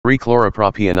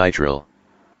3-chloropropionitrile.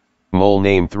 Mol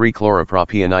name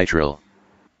 3-chloropropionitrile.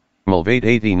 Molweight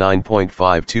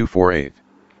 89.5248.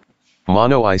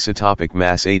 Monoisotopic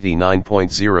mass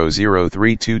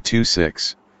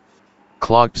 89.003226.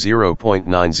 Clogp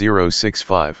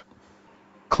 0.9065.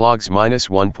 Clogs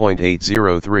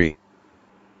 -1.803.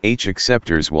 H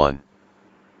acceptors 1.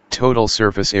 Total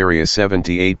surface area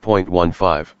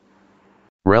 78.15.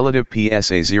 Relative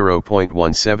PSA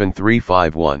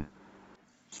 0.17351.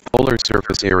 Polar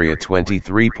surface area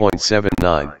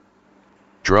 23.79.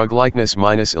 Druglikeness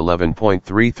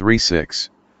 -11.336.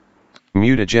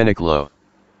 Mutagenic low.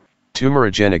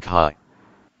 Tumorigenic high.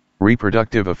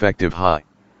 Reproductive effective high.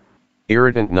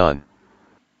 Irritant none.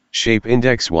 Shape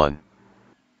index 1.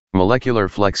 Molecular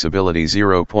flexibility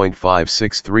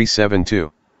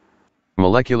 0.56372.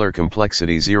 Molecular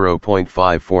complexity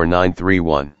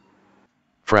 0.54931.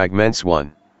 Fragments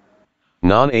 1.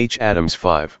 Non-H atoms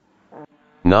 5.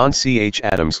 Non-CH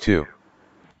atoms 2.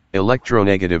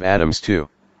 Electronegative atoms 2.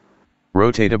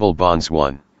 Rotatable bonds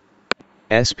 1.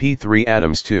 sp3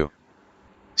 atoms 2.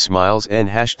 Smiles N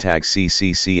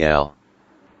 #CCCL.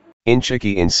 In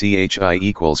Chiki in CHI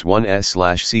equals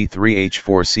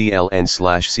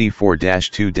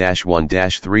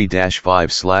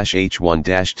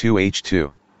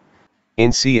 1s/C3H4ClN/C4-2-1-3-5/H1-2H2.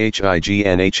 In CHI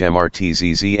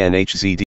GNHMRTZZNHZDDM